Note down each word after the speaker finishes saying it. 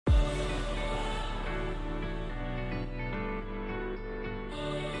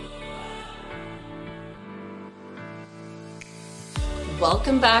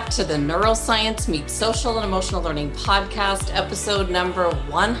Welcome back to the Neuroscience Meets Social and Emotional Learning podcast, episode number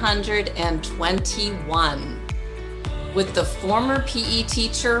 121, with the former PE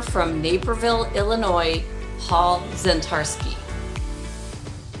teacher from Naperville, Illinois, Paul Zentarski.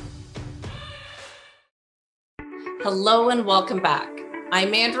 Hello and welcome back.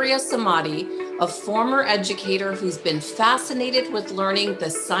 I'm Andrea Samadi, a former educator who's been fascinated with learning the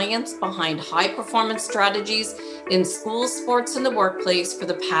science behind high-performance strategies in school, sports, and the workplace for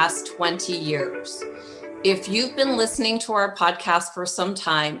the past 20 years. If you've been listening to our podcast for some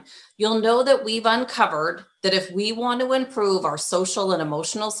time, you'll know that we've uncovered that if we want to improve our social and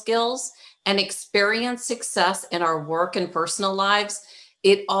emotional skills and experience success in our work and personal lives,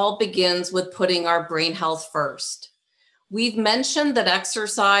 it all begins with putting our brain health first. We've mentioned that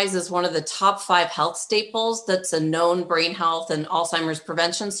exercise is one of the top 5 health staples that's a known brain health and Alzheimer's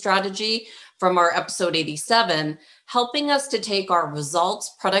prevention strategy from our episode 87, helping us to take our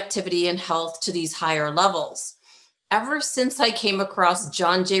results, productivity, and health to these higher levels. Ever since I came across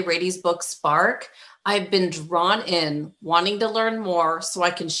John J. Rady's book, Spark, I've been drawn in, wanting to learn more so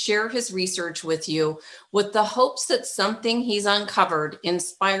I can share his research with you with the hopes that something he's uncovered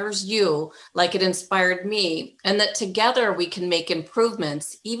inspires you like it inspired me, and that together we can make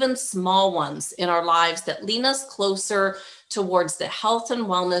improvements, even small ones, in our lives that lead us closer towards the health and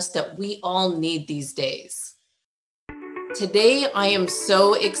wellness that we all need these days. Today, I am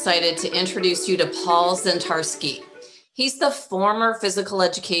so excited to introduce you to Paul Zentarski. He's the former physical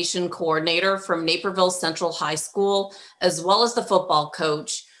education coordinator from Naperville Central High School, as well as the football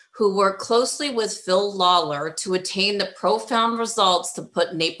coach, who worked closely with Phil Lawler to attain the profound results to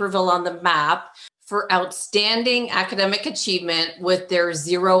put Naperville on the map for outstanding academic achievement with their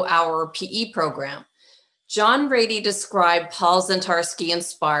 0-hour PE program. John Rady described Paul Zentarski in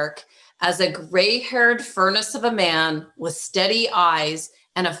Spark as a gray-haired furnace of a man with steady eyes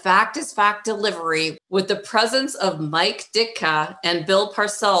and a fact-is-fact delivery with the presence of Mike Ditka and Bill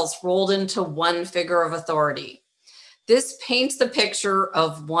Parcells rolled into one figure of authority. This paints the picture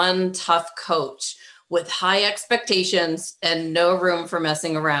of one tough coach with high expectations and no room for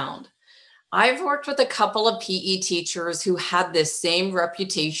messing around. I've worked with a couple of PE teachers who had this same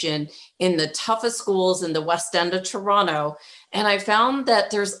reputation in the toughest schools in the West End of Toronto, and I found that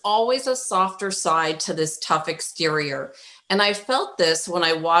there's always a softer side to this tough exterior. And I felt this when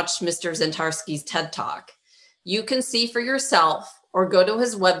I watched Mr. Zentarski's TED Talk. You can see for yourself or go to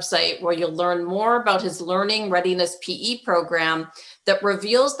his website where you'll learn more about his Learning Readiness PE program that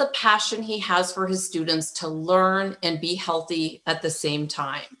reveals the passion he has for his students to learn and be healthy at the same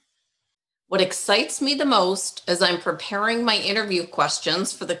time. What excites me the most as I'm preparing my interview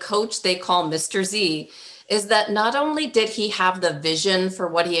questions for the coach they call Mr. Z is that not only did he have the vision for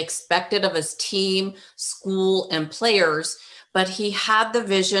what he expected of his team, school, and players, but he had the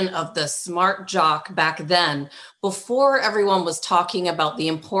vision of the smart jock back then, before everyone was talking about the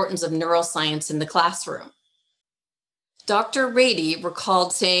importance of neuroscience in the classroom. Dr. Rady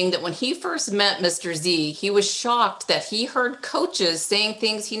recalled saying that when he first met Mr. Z, he was shocked that he heard coaches saying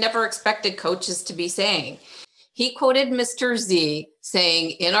things he never expected coaches to be saying. He quoted Mr. Z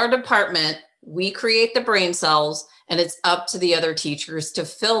saying, "In our department, we create the brain cells, and it's up to the other teachers to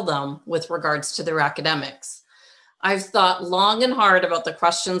fill them with regards to their academics." I've thought long and hard about the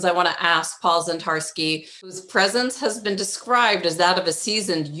questions I want to ask Paul Zentarski, whose presence has been described as that of a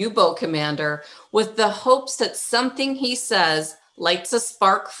seasoned U-boat commander, with the hopes that something he says lights a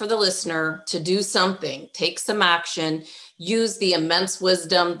spark for the listener to do something, take some action, use the immense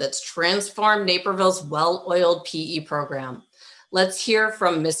wisdom that's transformed Naperville's well-oiled PE program. Let's hear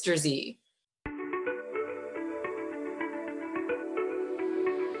from Mr. Z.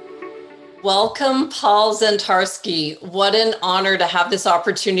 Welcome, Paul Zentarski. What an honor to have this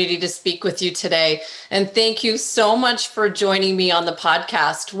opportunity to speak with you today. And thank you so much for joining me on the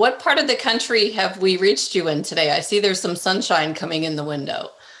podcast. What part of the country have we reached you in today? I see there's some sunshine coming in the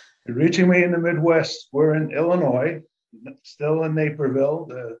window. You're reaching me in the Midwest. We're in Illinois, still in Naperville,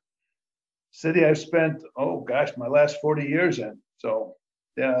 the city I've spent, my last 40 years in. So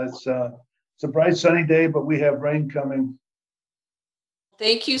yeah, it's a bright sunny day, but we have rain coming.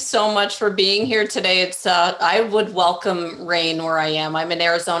 Thank you so much for being here today. I would welcome rain where I am. I'm in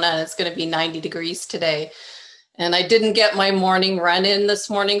Arizona and it's going to be 90 degrees today. And I didn't get my morning run in this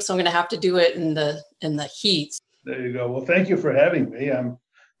morning, so I'm going to have to do it in the heat. There you go. Well, thank you for having me. I'm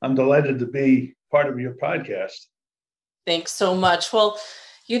delighted to be part of your podcast. Thanks so much. Well,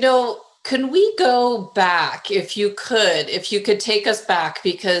 can we go back if you could take us back,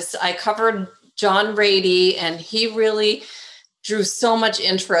 because I covered John Rady and he really drew so much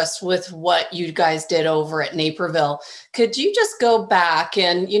interest with what you guys did over at Naperville. Could you just go back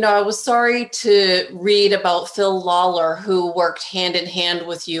and, I was sorry to read about Phil Lawler, who worked hand in hand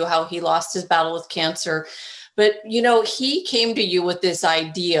with you, how he lost his battle with cancer. But, he came to you with this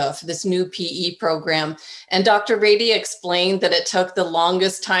idea for this new PE program. And Dr. Rady explained that it took the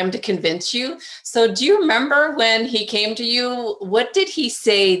longest time to convince you. So do you remember when he came to you? What did he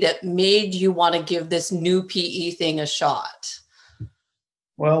say that made you want to give this new PE thing a shot?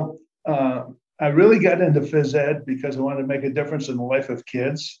 Well, I really got into phys ed because I wanted to make a difference in the life of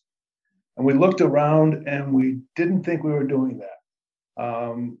kids. And we looked around and we didn't think we were doing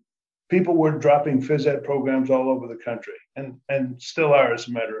that. People were dropping phys ed programs all over the country and still are, as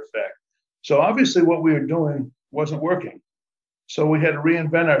a matter of fact. So obviously what we were doing wasn't working. So we had to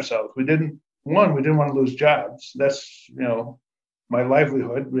reinvent ourselves. We didn't want to lose jobs. That's, my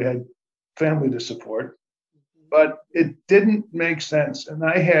livelihood. We had family to support. But it didn't make sense. And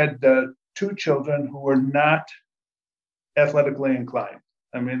I had 2 children who were not athletically inclined.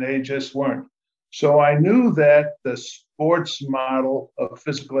 I mean, they just weren't. So I knew that the sports model of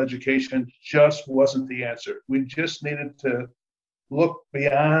physical education just wasn't the answer. We just needed to look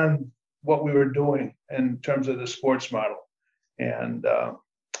beyond what we were doing in terms of the sports model. And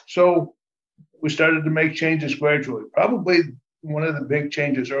so we started to make changes gradually. Probably one of the big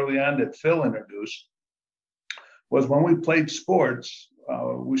changes early on that Phil introduced was when we played sports,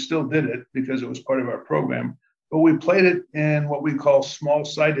 we still did it because it was part of our program, but we played it in what we call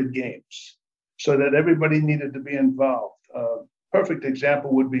small-sided games so that everybody needed to be involved. Perfect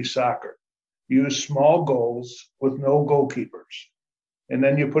example would be soccer. You use small goals with no goalkeepers. And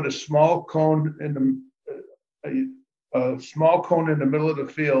then you put a small cone in the middle of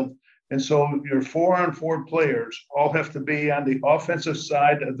the field. And so your 4-on-4 players all have to be on the offensive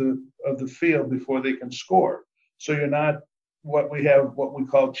side of the field before they can score. So you're not what we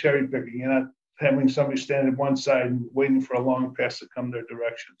call cherry picking. You're not having somebody stand at one side and waiting for a long pass to come their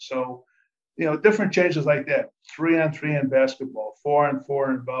direction. So, different changes like that. 3-on-3 in basketball, 4-on-4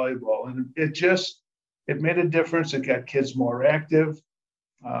 in volleyball. And it made a difference. It got kids more active.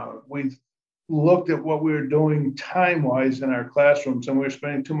 We looked at what we were doing time-wise in our classrooms, and we were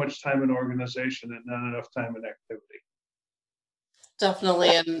spending too much time in organization and not enough time in activity.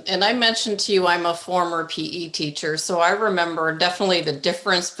 Definitely. And I mentioned to you, I'm a former PE teacher. So I remember definitely the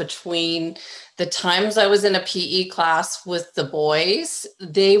difference between the times I was in a PE class with the boys.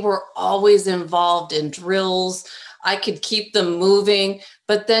 They were always involved in drills. I could keep them moving,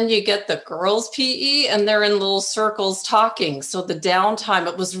 but then you get the girls' PE and they're in little circles talking. So the downtime,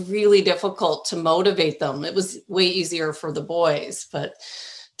 it was really difficult to motivate them. It was way easier for the boys. But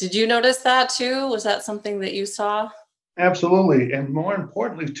did you notice that too? Was that something that you saw? Absolutely. And more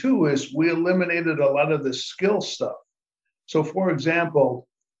importantly, too, is we eliminated a lot of the skill stuff. So, for example,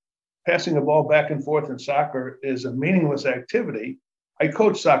 passing a ball back and forth in soccer is a meaningless activity. I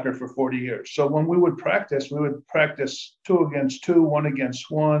coached soccer for 40 years. So when we would practice 2 against 2, 1 against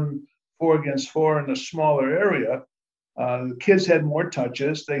 1, 4 against 4 in a smaller area. The kids had more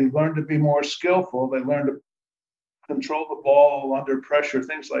touches. They learned to be more skillful. They learned to control the ball under pressure,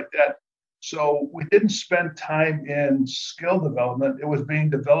 things like that. So we didn't spend time in skill development. It was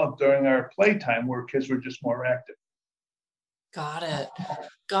being developed during our playtime where kids were just more active. Got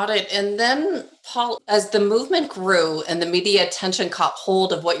it. And then, Paul, as the movement grew and the media attention caught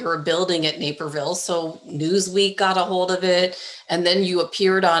hold of what you were building at Naperville, so Newsweek got a hold of it, and then you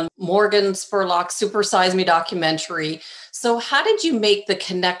appeared on Morgan Spurlock's Super Size Me documentary. So how did you make the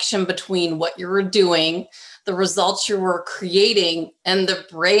connection between what you were doing, the results you were creating, and the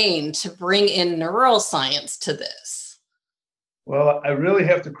brain to bring in neuroscience to this? Well, I really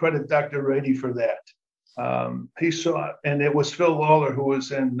have to credit Dr. Rady for that. He saw, and it was Phil Lawler who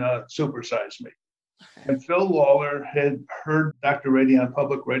was in Super Size Me. Okay. And Phil Lawler had heard Dr. Rady on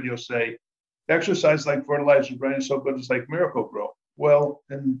public radio say, exercise like fertilize your brain is so good, it's like Miracle-Gro. Well,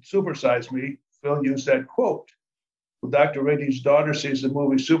 in Super Size Me, Phil used that quote. Well, Dr. Rady's daughter sees the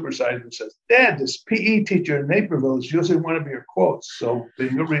movie Super Size Me and says, Dad, this PE teacher in Naperville is using one of your quotes. So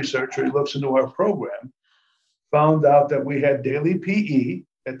being a researcher, he looks into our program, found out that we had daily PE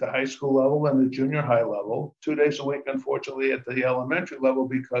at the high school level and the junior high level, 2 days a week, unfortunately, at the elementary level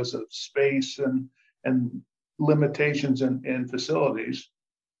because of space and limitations in facilities.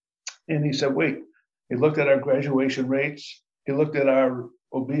 And he said, wait, he looked at our graduation rates, he looked at our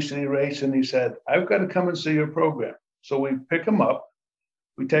obesity rates, and he said, I've got to come and see your program. So we pick him up,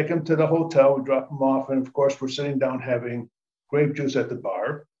 we take him to the hotel, we drop him off, and of course, we're sitting down having grape juice at the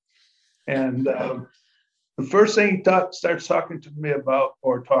bar. And the first thing he starts talking to me about,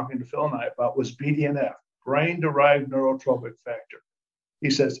 or talking to Phil and I about, was BDNF. brain-derived neurotrophic factor. He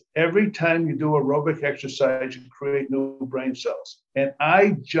says, every time you do aerobic exercise, you create new brain cells. And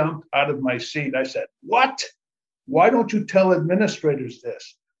I jumped out of my seat. I said, what? Why don't you tell administrators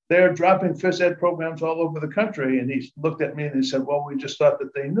this? They're dropping phys ed programs all over the country. And he looked at me and he said, well, we just thought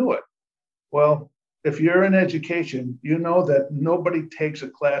that they knew it. Well, if you're in education, you know that nobody takes a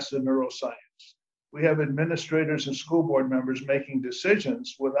class in neuroscience. We have administrators and school board members making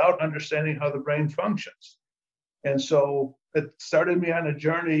decisions without understanding how the brain functions. And so it started me on a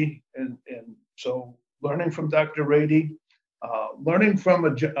journey. And so learning from Dr. Rady, learning from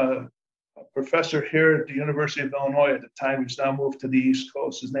a professor here at the University of Illinois at the time, he's now moved to the East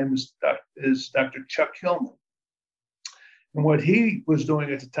Coast. His name is Dr. Chuck Hillman. And what he was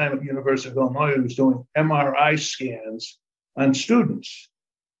doing at the time at the University of Illinois, he was doing MRI scans on students.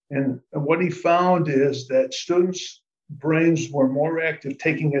 And what he found is that students' brains were more active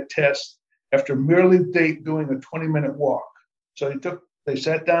taking a test after merely doing a 20-minute walk. So they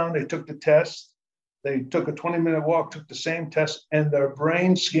sat down, they took the test, they took a 20-minute walk, took the same test, and their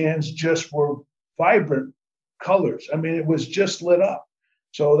brain scans just were vibrant colors. I mean, it was just lit up.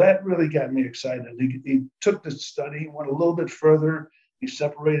 So that really got me excited. He took the study, went a little bit further. He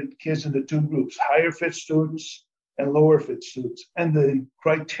separated kids into two groups, higher fit students and lower fit students. And the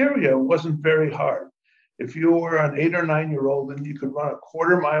criteria wasn't very hard. If you were an 8 or 9-year-old and you could run a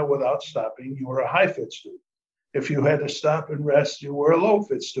quarter mile without stopping, you were a high fit student. If you had to stop and rest, you were a low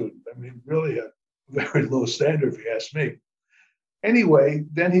fit student. I mean, really a very low standard, if you ask me. Anyway,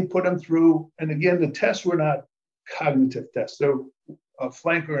 then he put them through, and again, the tests were not cognitive tests. They're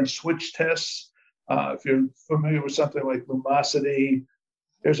flanker and switch tests. If you're familiar with something like Lumosity,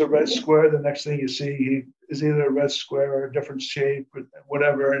 there's a red square. The next thing you see is either a red square or a different shape, or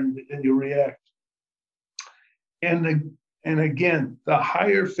whatever, and you react. And again, the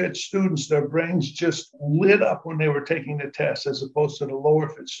higher fit students, their brains just lit up when they were taking the test, as opposed to the lower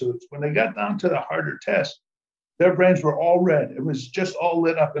fit students. When they got down to the harder test, their brains were all red. It was just all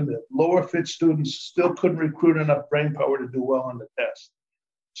lit up, and the lower fit students still couldn't recruit enough brain power to do well on the test.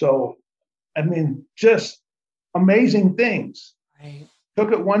 So, I mean, just amazing things. Right.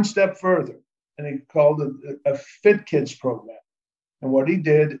 Took it one step further, and he called it a Fit Kids program. And what he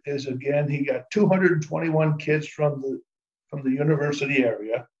did is, again, he got 221 kids from the university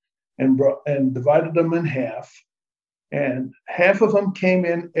area and divided them in half. And half of them came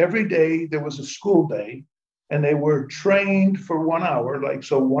in every day. There was a school day, and they were trained for 1 hour, like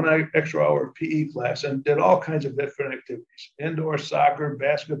so 1 extra hour of PE class, and did all kinds of different activities: indoor soccer,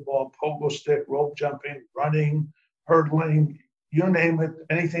 basketball, pogo stick, rope jumping, running, hurdling, you name it,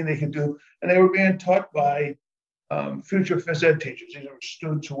 anything they could do. And they were being taught by future phys ed teachers. These are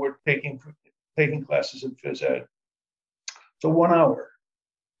students who were taking classes in phys ed. So 1 hour.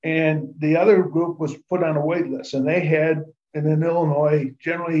 And the other group was put on a wait list, and they had, and in Illinois,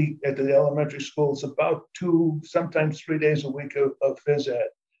 generally at the elementary schools, about 2, sometimes 3 days a week of phys ed.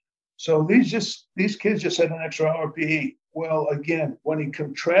 So these kids just had an extra hour PE. Well, again, when he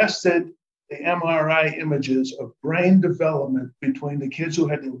contrasted the MRI images of brain development between the kids who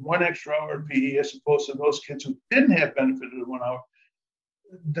had the 1 extra hour PE as opposed to those kids who didn't have benefit of the 1 hour,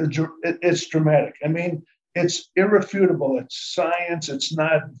 it's dramatic. I mean, it's irrefutable. It's science. It's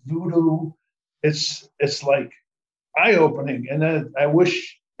not voodoo. It's like eye-opening. And then I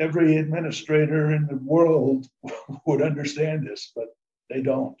wish every administrator in the world would understand this, but they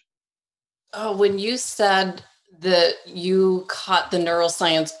don't. Oh, when you said that you caught the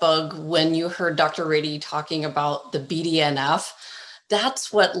neuroscience bug when you heard Dr. Rady talking about the BDNF,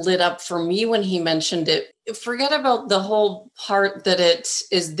 that's what lit up for me when he mentioned it. Forget about the whole part that it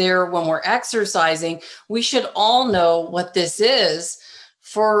is there when we're exercising. We should all know what this is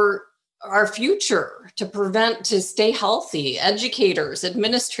for our future, to stay healthy, educators,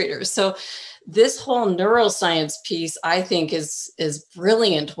 administrators. So this whole neuroscience piece, I think, is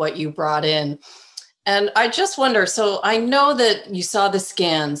brilliant what you brought in. And I just wonder, so I know that you saw the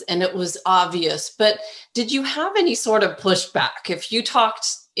scans and it was obvious, but did you have any sort of pushback? If you talked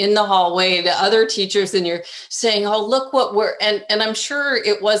in the hallway to other teachers and you're saying, oh, look what and I'm sure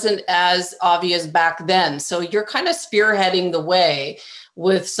it wasn't as obvious back then. So you're kind of spearheading the way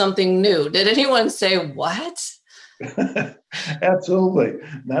with something new. Did anyone say, what? Absolutely.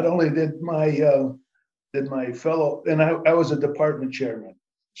 Not only did my fellow, and I was a department chairman.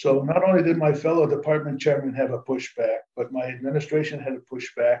 So not only did my fellow department chairman have a pushback, but my administration had a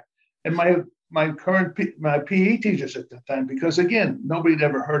pushback, and my PE teachers at the time, because again, nobody had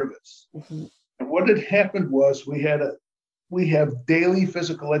ever heard of it. Mm-hmm. And what had happened was we have daily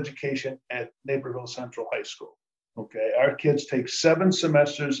physical education at Naperville Central High School. Okay, our kids take 7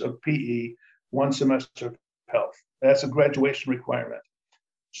 semesters of PE. 1 semester of health. That's a graduation requirement.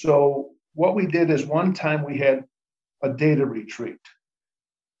 So what we did is one time we had a data retreat.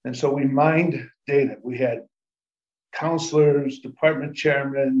 And so we mined data. We had counselors, department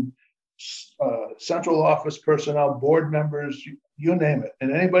chairmen, central office personnel, board members, you name it.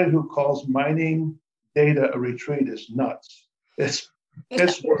 And anybody who calls mining data a retreat is nuts. It's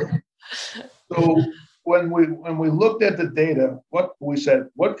work. So when we looked at the data, what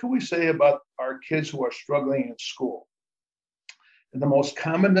can we say about our kids who are struggling in school? And the most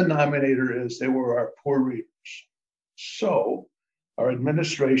common denominator is they were our poor readers. So our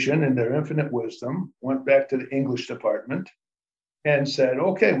administration, in their infinite wisdom, went back to the English department and said,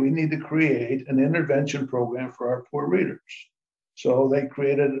 okay, we need to create an intervention program for our poor readers. So they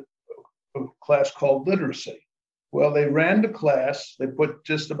created a class called literacy. Well, they ran the class. They put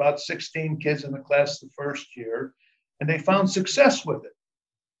just about 16 kids in the class the first year, and they found success with it.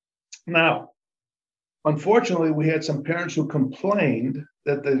 Now, unfortunately, we had some parents who complained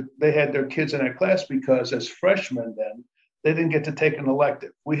that they had their kids in that class because as freshmen then, they didn't get to take an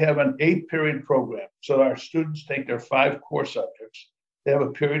elective. We have an 8-period program. So our students take their 5 core subjects. They have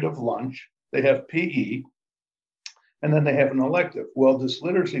a period of lunch. They have PE, and then they have an elective. Well, this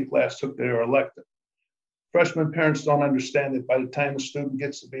literacy class took their elective. Freshman parents don't understand that by the time a student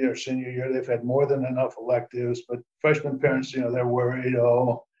gets to be their senior year, they've had more than enough electives, but freshman parents, they're worried,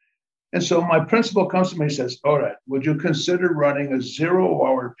 And so my principal comes to me and says, all right, would you consider running a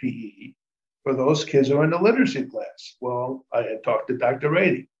 0-hour PE for those kids who are in the literacy class? Well, I had talked to Dr.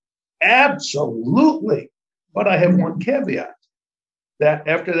 Rady. Absolutely. But I have one caveat. That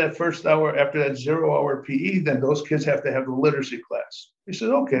after that first hour, after that 0-hour PE, then those kids have to have the literacy class. He said,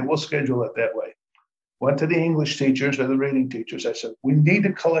 okay, we'll schedule it that way. Went to the English teachers or the reading teachers. I said, we need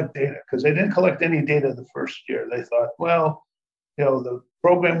to collect data because they didn't collect any data the first year. They thought, well, the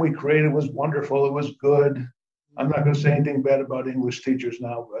program we created was wonderful. It was good. I'm not going to say anything bad about English teachers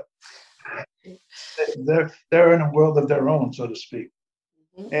now, but they're in a world of their own, so to speak.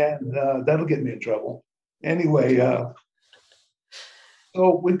 And that'll get me in trouble. Anyway,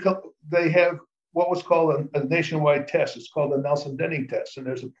 so they have what was called a nationwide test. It's called the Nelson-Denning test. And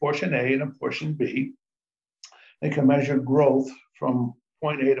there's a portion A and a portion B. They can measure growth from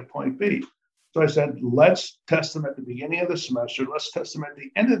point A to point B. So I said, let's test them at the beginning of the semester. Let's test them at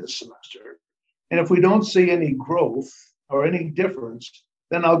the end of the semester. And if we don't see any growth or any difference,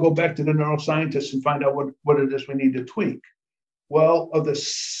 then I'll go back to the neuroscientists and find out what it is we need to tweak. Well, of the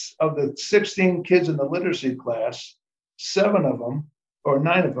 16 kids in the literacy class, 9 of them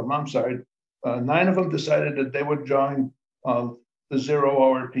decided that they would join the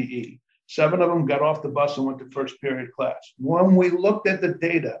 0-hour PE. 7 of them got off the bus and went to first period class. When we looked at the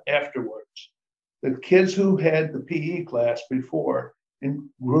data afterwards, the kids who had the PE class before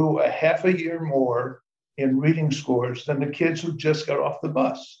grew a half a year more in reading scores than the kids who just got off the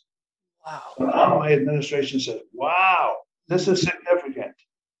bus. Wow. So now my administration said, wow, this is significant.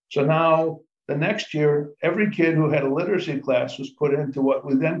 So now the next year, every kid who had a literacy class was put into what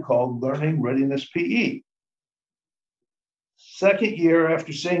we then called Learning Readiness PE. Second year,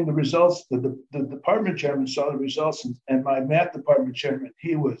 after seeing the results, the department chairman saw the results, and my math department chairman,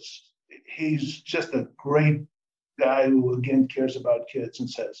 he's just a great guy who, again, cares about kids and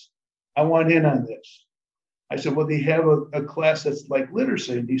says, I want in on this. I said, well, do you have a class that's like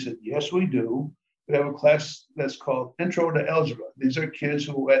literacy? And he said, yes, we do. We have a class that's called Intro to Algebra. These are kids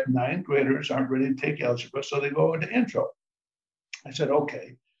who at 9th graders aren't ready to take algebra, so they go into intro. I said,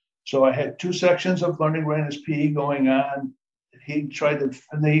 okay. So I had 2 sections of Learning Readiness PE going on. He tried to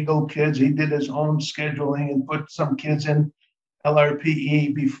finagle kids. He did his own scheduling and put some kids in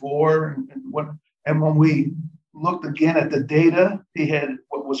LRPE before. And when we looked again at the data, he had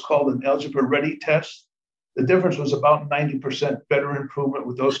what was called an algebra ready test. The difference was about 90% better improvement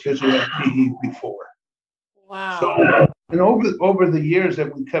with those kids who had PE before. Wow. So, and over the years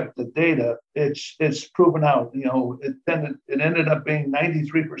that we kept the data, it's proven out. It ended up being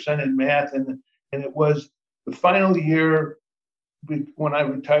 93% in math, and it was the final year. When I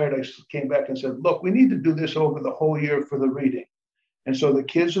retired, I came back and said, look, we need to do this over the whole year for the reading. And so the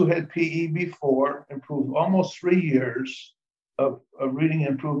kids who had PE before improved almost 3 years of reading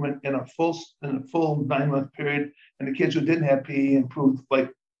improvement in a full 9-month period. And the kids who didn't have PE improved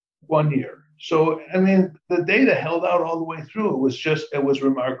like 1 year. So, I mean, the data held out all the way through. It was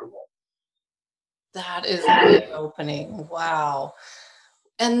remarkable. That is eye-opening. Wow.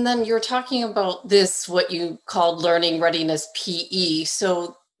 And then you're talking about this, what you called Learning Readiness PE.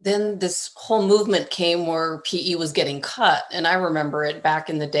 So then this whole movement came where PE was getting cut. And I remember it back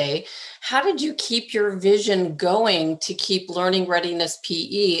in the day. How did you keep your vision going to keep Learning Readiness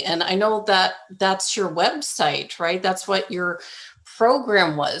PE? And I know that that's your website, right? That's what your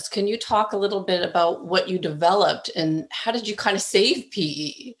program was. Can you talk a little bit about what you developed and how did you kind of save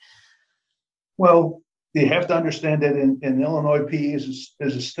PE? Well, you have to understand that in Illinois, PE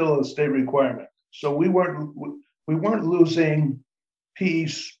is still a state requirement. So we weren't losing PE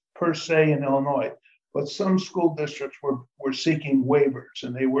per se in Illinois, but some school districts were seeking waivers,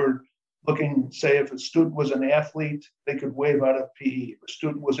 and they were looking, say, if a student was an athlete, they could waive out of PE. If a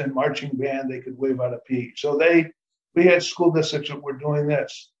student was in marching band, they could waive out of PE. So we had school districts that were doing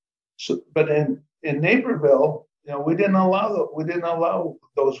this. So, but in Naperville, we didn't allow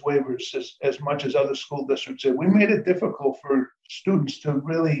those waivers as much as other school districts did. We made it difficult for students to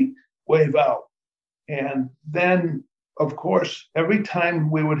really waive out. And then, of course, every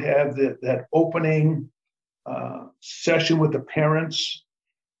time we would have that opening session with the parents,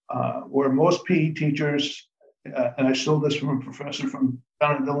 where most PE teachers, and I stole this from a professor from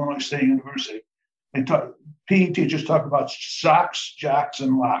down at Illinois State University, PE teachers talk about socks, jocks,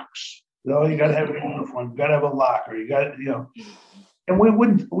 and locks. You got to have a uniform, you got to have a locker, and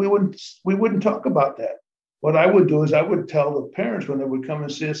we wouldn't talk about that. What I would do is I would tell the parents when they would come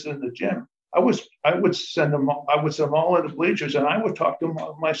and see us in the gym, I would send them all into bleachers, and I would talk to them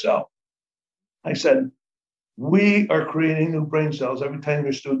myself. I said, we are creating new brain cells every time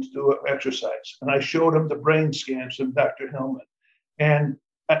your students do exercise. And I showed them the brain scans from Dr. Hillman. And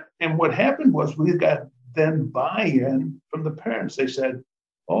what happened was we got then buy-in from the parents. They said,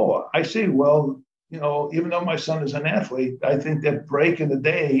 oh, I see. Well, even though my son is an athlete, I think that break in the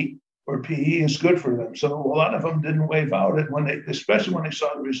day or PE is good for them. So a lot of them didn't waive out it especially when they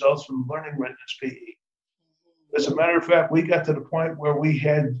saw the results from Learning Readiness PE. As a matter of fact, we got to the point where we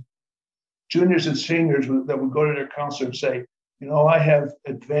had juniors and seniors that would go to their counselor and say, I have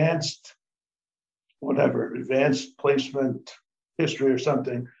advanced placement history or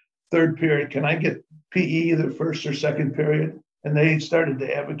something, third period. Can I get PE either first or second period? And they started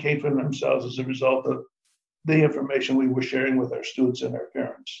to advocate for themselves as a result of the information we were sharing with our students and our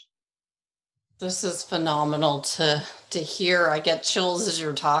parents. This is phenomenal to hear. I get chills as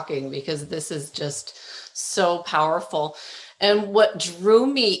you're talking because this is just so powerful. And what drew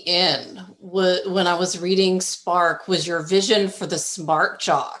me in when I was reading Spark was your vision for the smart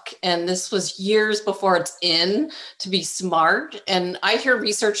jock. And this was years before it's in to be smart. And I hear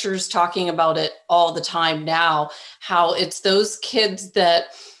researchers talking about it all the time now, how it's those kids that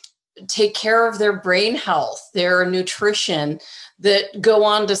take care of their brain health, their nutrition, that go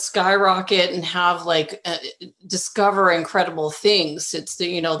on to skyrocket and have discover incredible things. It's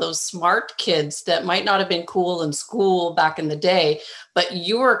those smart kids that might not have been cool in school back in the day, but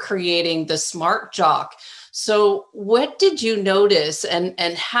you are creating the smart jock. So what did you notice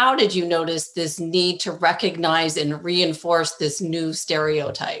and how did you notice this need to recognize and reinforce this new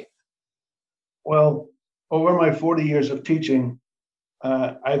stereotype? Well, over my 40 years of teaching,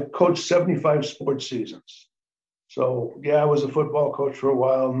 I've coached 75 sports seasons. So I was a football coach for a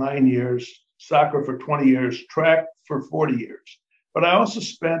while, 9 years, soccer for 20 years, track for 40 years. But I also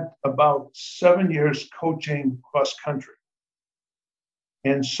spent about 7 years coaching cross country.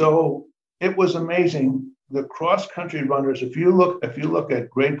 And so it was amazing. The cross country runners, if you look at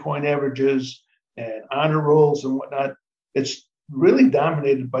grade point averages and honor rolls and whatnot, it's really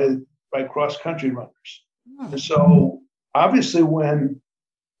dominated by cross country runners. And so obviously when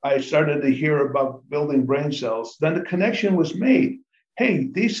I started to hear about building brain cells, then the connection was made. Hey,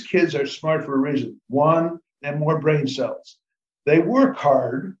 these kids are smart for a reason. One, they have more brain cells. They work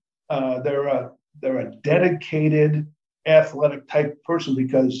hard. They're a dedicated athletic type person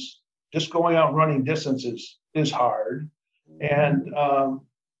because just going out and running distances is hard. And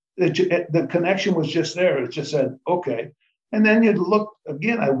the connection was just there. It just said, okay. And then you'd look,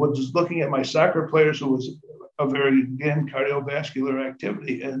 again, I was looking at my soccer players who was a very, again, cardiovascular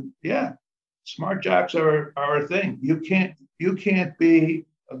activity. And smart jocks are a thing. You can't be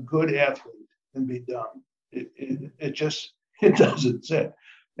a good athlete and be dumb. It doesn't sit.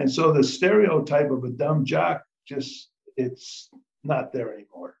 And so the stereotype of a dumb jock, it's not there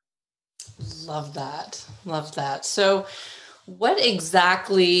anymore. Love that. Love that. So what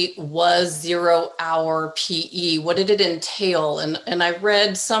exactly was 0 hour PE? What did it entail? And I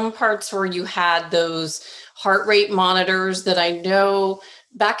read some parts where you had those heart rate monitors that I know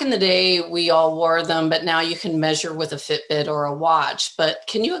back in the day we all wore them, but now you can measure with a Fitbit or a watch. But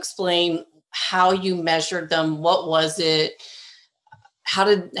can you explain how you measured them? What was it? How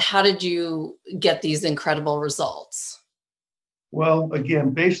did you get these incredible results? Well,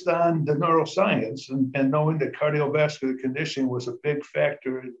 again, based on the neuroscience and knowing that cardiovascular conditioning was a big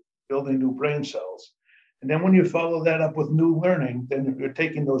factor in building new brain cells. And then when you follow that up with new learning, then you're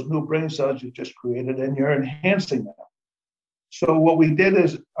taking those new brain cells you just created and you're enhancing them. So what we did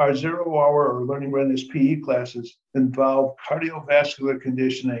is our 0 hour or learning readiness PE classes involve cardiovascular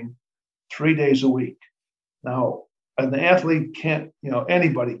conditioning 3 days a week. Now, an athlete can't,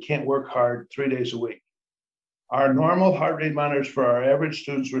 anybody can't work hard 3 days a week. Our normal heart rate monitors for our average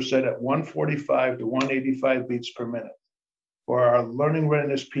students were set at 145 to 185 beats per minute. For our learning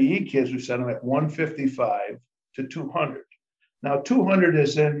readiness PE kids, we set them at 155 to 200. Now, 200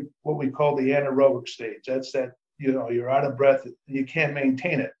 is in what we call the anaerobic stage. That's that, you're out of breath, you can't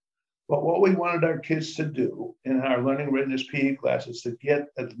maintain it. But what we wanted our kids to do in our learning readiness PE class is to get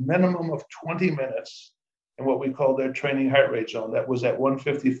a minimum of 20 minutes in what we call their training heart rate zone. That was at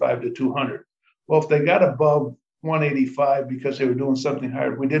 155 to 200. Well, if they got above 185 because they were doing something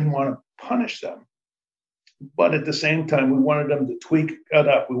hard, we didn't want to punish them. But at the same time, we wanted them to tweak it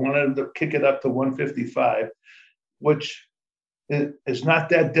up. We wanted them to kick it up to 155, which is not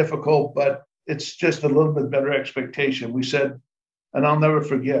that difficult, but it's just a little bit better expectation. We said, and I'll never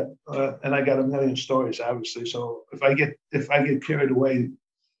forget, and I got a million stories, obviously. So if I get carried away, you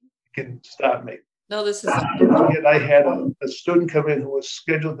can stop me. No, this is. I had a student come in who was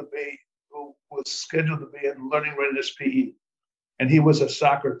scheduled to be in learning readiness PE, and he was a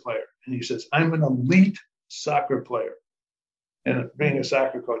soccer player. And he says, "I'm an elite soccer player." And being a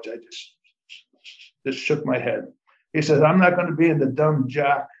soccer coach, I just shook my head. He says, "I'm not going to be in the dumb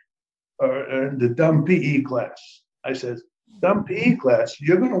jock or in the dumb PE class." I said, "Dumb PE class?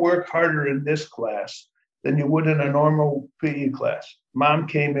 You're going to work harder in this class than you would in a normal PE class." Mom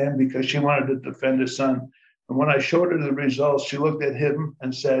came in because she wanted to defend her son. And when I showed her the results, she looked at him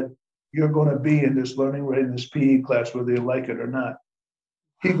and said, "You're going to be in this learning readiness PE class, whether you like it or not."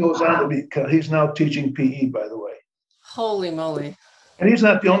 He goes on to be, he's now teaching PE, by the way. Holy moly. And he's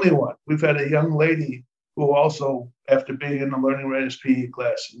not the only one. We've had a young lady who also, after being in the learning readiness PE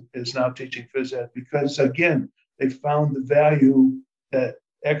class, is now teaching phys ed because, again, they found the value that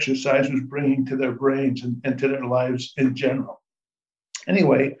exercise was bringing to their brains and to their lives in general.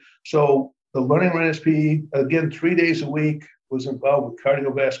 Anyway, so the learning readiness PE, again, 3 days a week was involved with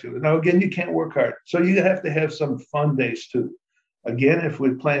cardiovascular. Now, again, you can't work hard. So you have to have some fun days too. Again, if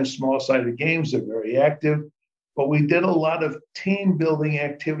we're playing small-sided games, they're very active. But we did a lot of team building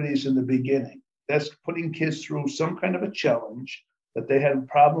activities in the beginning. That's putting kids through some kind of a challenge that they had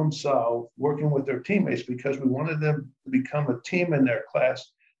problem solve working with their teammates because we wanted them to become a team in their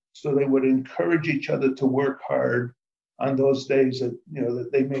class so they would encourage each other to work hard on those days that, that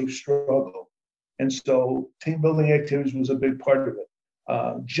they may struggle. And so team building activities was a big part of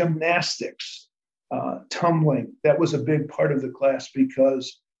it. Gymnastics, tumbling, that was a big part of the class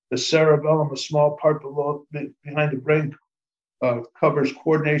because the cerebellum, a small part behind the brain, covers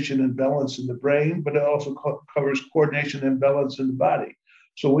coordination and balance in the brain, but it also covers coordination and balance in the body.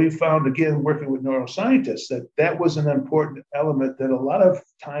 So we found, again, working with neuroscientists, that was an important element that a lot of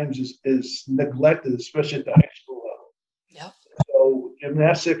times is neglected, especially at the high school level. Yep. So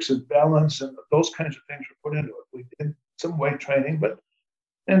gymnastics and balance and those kinds of things were put into it. We did some weight training,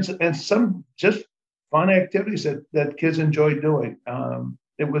 and some just fun activities that kids enjoy doing.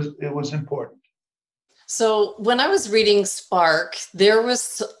 It was important. So when I was reading Spark, there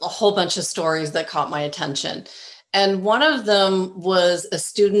was a whole bunch of stories that caught my attention. And one of them was a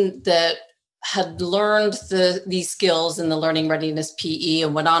student that had learned these skills in the learning readiness PE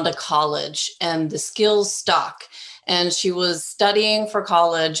and went on to college, and the skills stuck. And she was studying for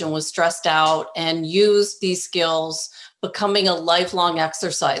college and was stressed out and used these skills, becoming a lifelong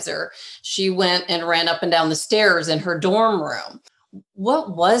exerciser. She went and ran up and down the stairs in her dorm room.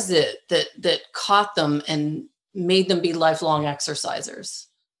 What was it that caught them and made them be lifelong exercisers?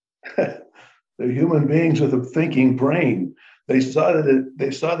 They're human beings with a thinking brain. They saw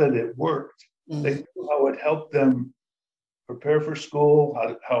that it worked. Mm-hmm. They knew how it helped them prepare for school,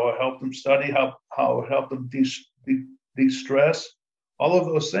 how it helped them study, how it helped them de-stress, all of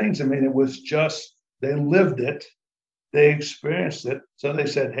those things. I mean, it was just, they lived it, they experienced it. So they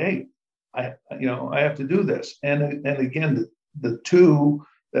said, "Hey, I have to do this." And again, the two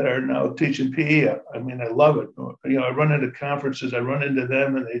that are now teaching PE, I mean, I love it. I run into conferences, I run into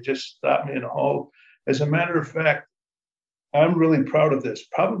them, and they just stop me in a hall. As a matter of fact, I'm really proud of this.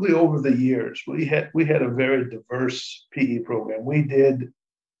 Probably over the years, we had a very diverse PE program. We did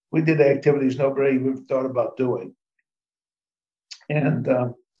activities nobody even thought about doing. And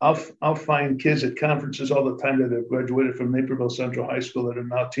I'll find kids at conferences all the time that have graduated from Naperville Central High School that are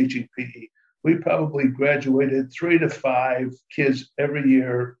now teaching PE. we probably graduated 3 to 5 kids every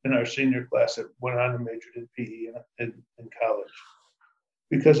year in our senior class that went on and majored in PE in college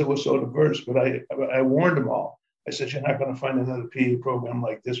because it was so diverse. But I warned them all. I said, you're not going to find another PE program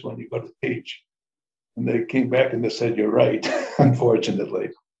like this when you go to teach. And they came back and they said, you're right,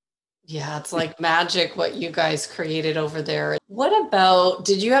 unfortunately. Yeah, it's like magic what you guys created over there. What about,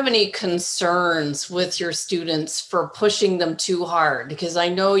 did you have any concerns with your students for pushing them too hard? Because I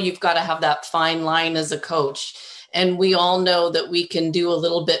know you've got to have that fine line as a coach. And we all know that we can do a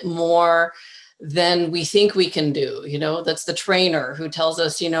little bit more than we think we can do. You know, that's the trainer who tells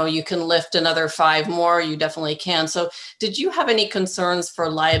us, you know, you can lift another 5 more, you definitely can. So did you have any concerns for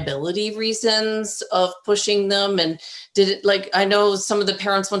liability reasons of pushing them? And did it, like, I know some of the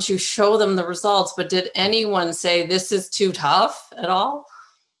parents, once you show them the results, but did anyone say this is too tough at all?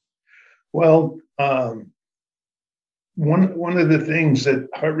 Well, one of the things that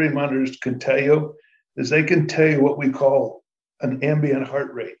heart rate monitors can tell you is they can tell you what we call an ambient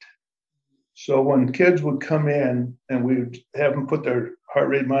heart rate. So when kids would come in and we would have them put their heart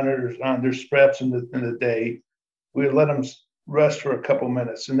rate monitors on their straps in the day, we would let them rest for a couple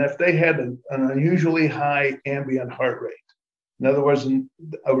minutes. And if they had an unusually high ambient heart rate, in other words,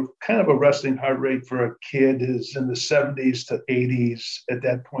 kind of a resting heart rate for a kid is in the 70s to 80s. At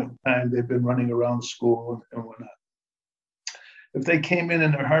that point in time, they've been running around school and whatnot. If they came in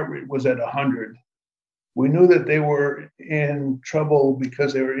and their heart rate was at 100, we knew that they were in trouble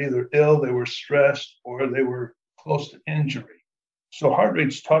because they were either ill, they were stressed, or they were close to injury. So heart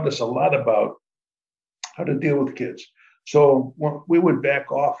rates taught us a lot about how to deal with kids. So we would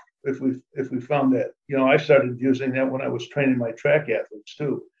back off if we found that. You know, I started using that when I was training my track athletes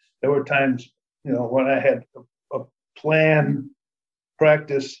too. There were times, you know, when I had a plan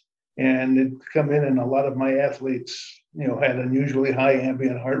practice and it'd come in and a lot of my athletes, you know, had unusually high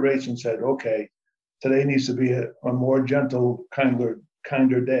ambient heart rates and said, okay, today needs to be a more gentle,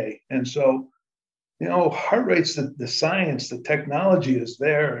 kinder day. And so, you know, heart rates, the science, the technology is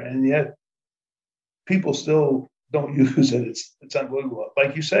there, and yet people still don't use it. It's unbelievable.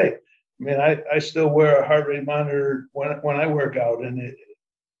 Like you say, I mean, I still wear a heart rate monitor when I work out, and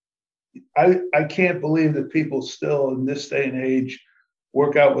I can't believe that people still in this day and age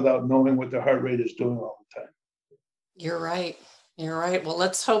work out without knowing what their heart rate is doing all the time. You're right. You're right. Well,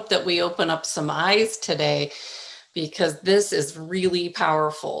 let's hope that we open up some eyes today because this is really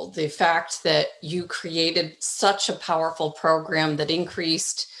powerful. The fact that you created such a powerful program that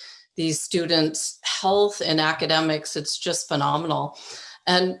increased these students' health and academics, it's just phenomenal.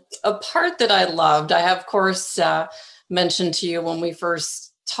 And a part that I loved, I have, of course, mentioned to you when we first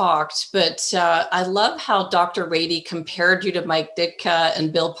talked, but I love how Dr. Rady compared you to Mike Ditka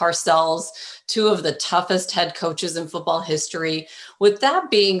and Bill Parcells, 2 of the toughest head coaches in football history. With that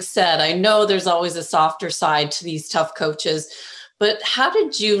being said, I know there's always a softer side to these tough coaches, but how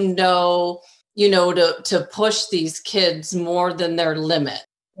did you know, to push these kids more than their limit?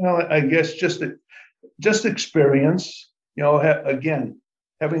 Well, I guess just experience, you know, again,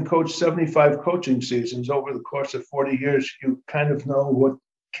 having coached 75 coaching seasons over the course of 40 years, you kind of know what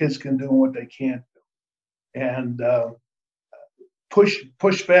kids can do and what they can't do. And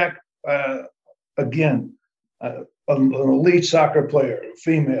push back, again, an elite soccer player,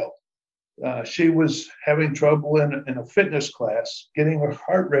 female. She was having trouble in a fitness class, getting her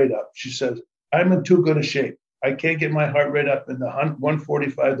heart rate up. She says, I'm in too good a shape. I can't get my heart rate up in the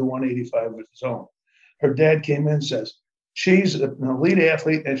 145 to 185 zone. Her dad came in and says, she's an elite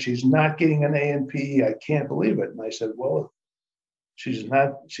athlete and she's not getting an A in PE. I can't believe it. And I said, well, she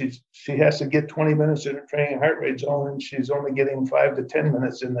has to get 20 minutes in her training heart rate zone and she's only getting 5 to 10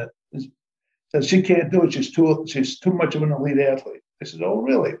 minutes in that. So she can't do it. She's too much of an elite athlete. I said, oh,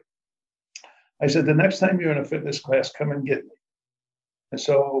 really? I said, the next time you're in a fitness class, come and get me. And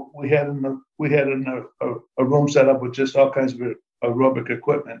so we had a room set up with just all kinds of aerobic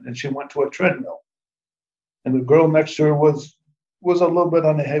equipment, and she went to a treadmill. And the girl next to her was a little bit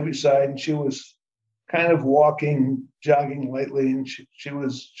on the heavy side, and she was kind of jogging lightly, and she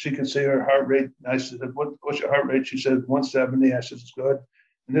could see her heart rate. I said, what's your heart rate? She said 170. I said, it's good.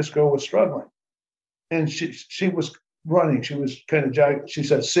 And this girl was struggling, and she was running. She was kind of jogging. She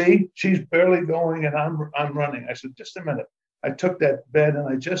said, see, she's barely going, and I'm running. I said, just a minute. I took that bed and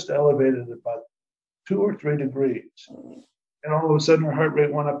I just elevated it about 2 or 3 degrees. And all of a sudden her heart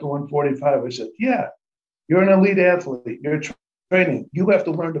rate went up to 145. I said, yeah, you're an elite athlete. You're training. You have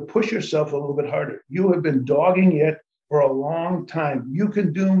to learn to push yourself a little bit harder. You have been dogging it for a long time. You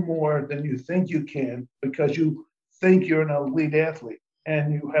can do more than you think you can because you think you're an elite athlete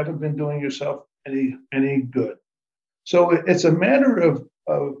and you haven't been doing yourself any good. So it's a matter of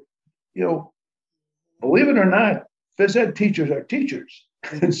believe it or not, phys ed teachers are teachers.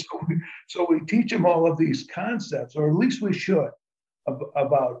 And so we teach them all of these concepts, or at least we should,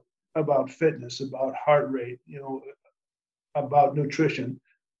 about fitness, about heart rate, about nutrition.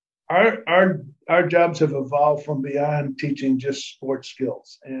 Our jobs have evolved from beyond teaching just sports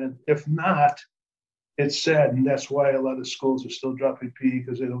skills. And if not, it's sad. And that's why a lot of schools are still dropping PE,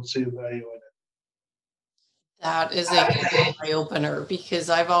 because they don't see a value in it. That is a eye opener,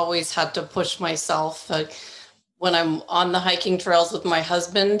 because I've always had to push myself. When I'm on the hiking trails with my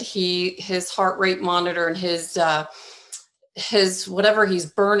husband, his heart rate monitor and his whatever he's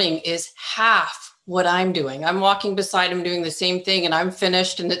burning is half what I'm doing. I'm walking beside him doing the same thing, and I'm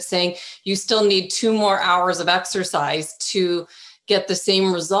finished, and it's saying you still need 2 more hours of exercise to get the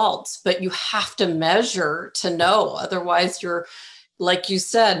same results. But you have to measure to know. Otherwise, you're, like you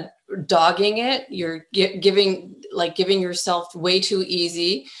said, dogging it. You're giving yourself way too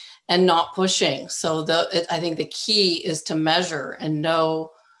easy and not pushing. So I think the key is to measure and know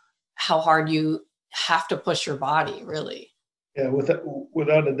how hard you have to push your body, really. Yeah,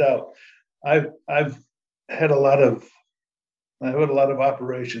 without a doubt. I've had a lot of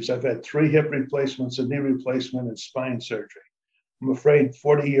operations. I've had 3 hip replacements, a knee replacement, and spine surgery. I'm afraid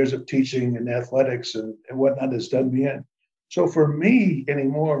 40 years of teaching and athletics and whatnot has done me in. So for me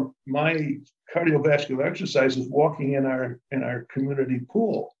anymore, my cardiovascular exercise is walking in our community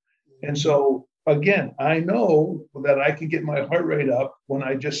pool. And so again, I know that I can get my heart rate up when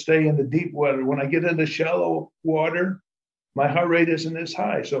I just stay in the deep water. When I get into shallow water, my heart rate isn't as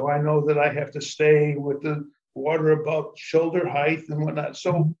high. So I know that I have to stay with the water about shoulder height and whatnot.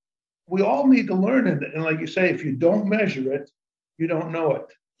 So we all need to learn it. And like you say, if you don't measure it, you don't know it.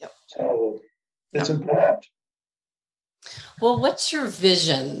 Yep. So it's important. Well, what's your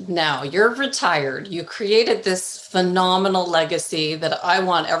vision now? You're retired. You created this phenomenal legacy that I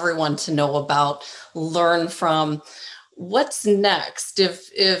want everyone to know about, learn from. What's next?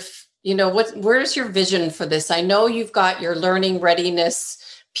 Where's your vision for this? I know you've got your learning readiness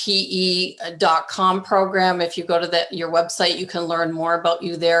PE.com program. If you go to your website, you can learn more about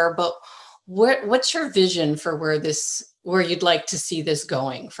you there. But what's your vision for where you'd like to see this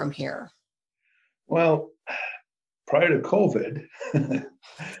going from here? Well, prior to COVID,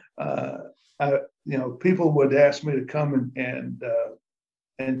 people would ask me to come and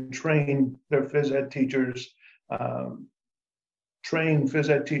train their phys ed teachers, train phys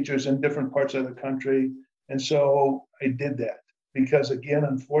ed teachers in different parts of the country. And so I did that because, again,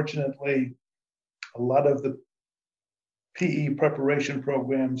 unfortunately, a lot of the PE preparation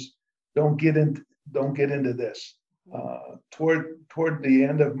programs don't get into this. Toward the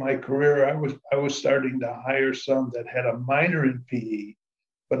end of my career, I was starting to hire some that had a minor in PE,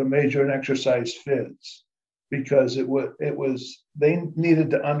 but a major in exercise phys, because they needed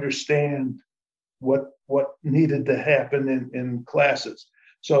to understand what needed to happen in classes.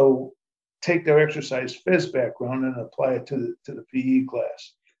 So take their exercise phys background and apply it to the PE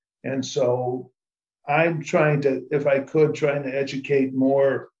class. And so I'm trying to educate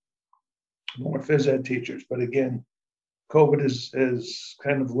more phys ed teachers. But again, COVID has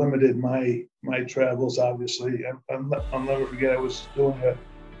kind of limited my travels, obviously. I'll never forget, I was doing a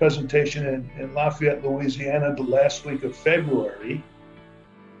presentation in Lafayette, Louisiana, the last week of February.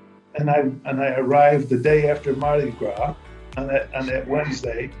 And I arrived the day after Mardi Gras on that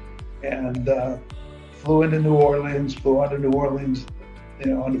Wednesday, and flew into New Orleans,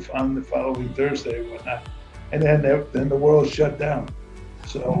 on the following Thursday and whatnot. And then the world shut down.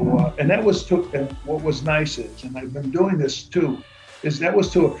 So, and what was nice is, and I've been doing this too, is that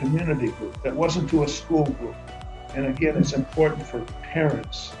was to a community group. That wasn't to a school group. And again, it's important for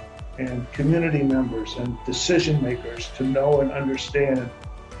parents and community members and decision makers to know and understand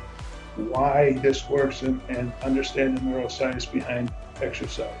why this works and understand the neuroscience behind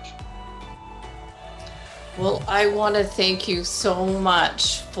exercise. Well, I want to thank you so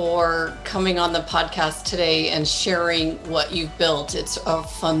much for coming on the podcast today and sharing what you've built. It's a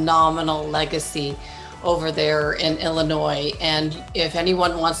phenomenal legacy over there in Illinois. And if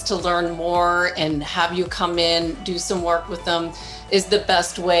anyone wants to learn more and have you come in, do some work with them, is the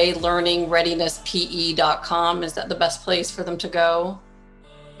best way learningreadinesspe.com? Is that the best place for them to go?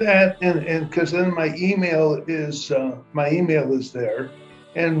 That and because then my email is there.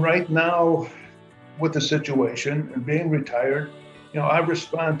 And right now, with the situation and being retired, I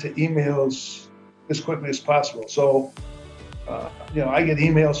respond to emails as quickly as possible. So, I get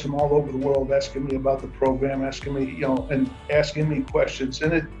emails from all over the world asking me about the program, asking me questions.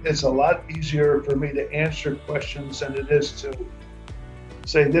 And it's a lot easier for me to answer questions than it is to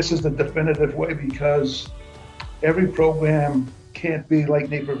say this is the definitive way, because every program can't be like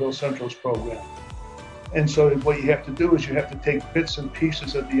Naperville Central's program. And so what you have to do is you have to take bits and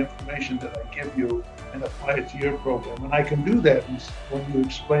pieces of the information that I give you and apply it to your program. And I can do that when you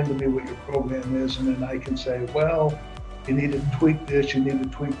explain to me what your program is, and then I can say, well, you need to tweak this, you need to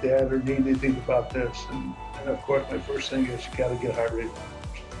tweak that, or you need to think about this. And of course, my first thing is you got to get heart rate monitors.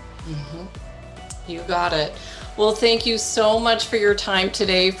 You got it. Well, thank you so much for your time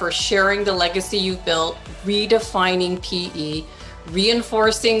today, for sharing the legacy you've built, redefining PE,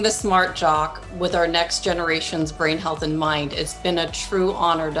 reinforcing the Smart Jock with our next generation's brain health in mind. It's been a true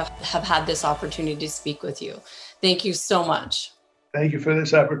honor to have had this opportunity to speak with you. Thank you so much. Thank you for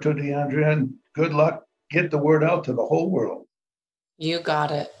this opportunity, Andrea, and good luck. Get the word out to the whole world. You got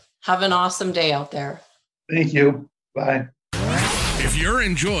it. Have an awesome day out there. Thank you. Bye. If you're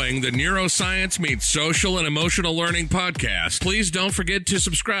enjoying the Neuroscience Meets Social and Emotional Learning podcast, please don't forget to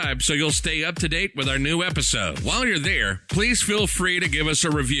subscribe so you'll stay up to date with our new episode. While you're there, please feel free to give us a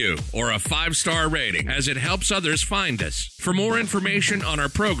review or a 5-star rating, as it helps others find us. For more information on our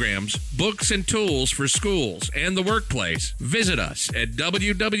programs, books, and tools for schools and the workplace, visit us at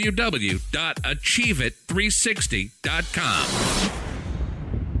www.achieveit360.com.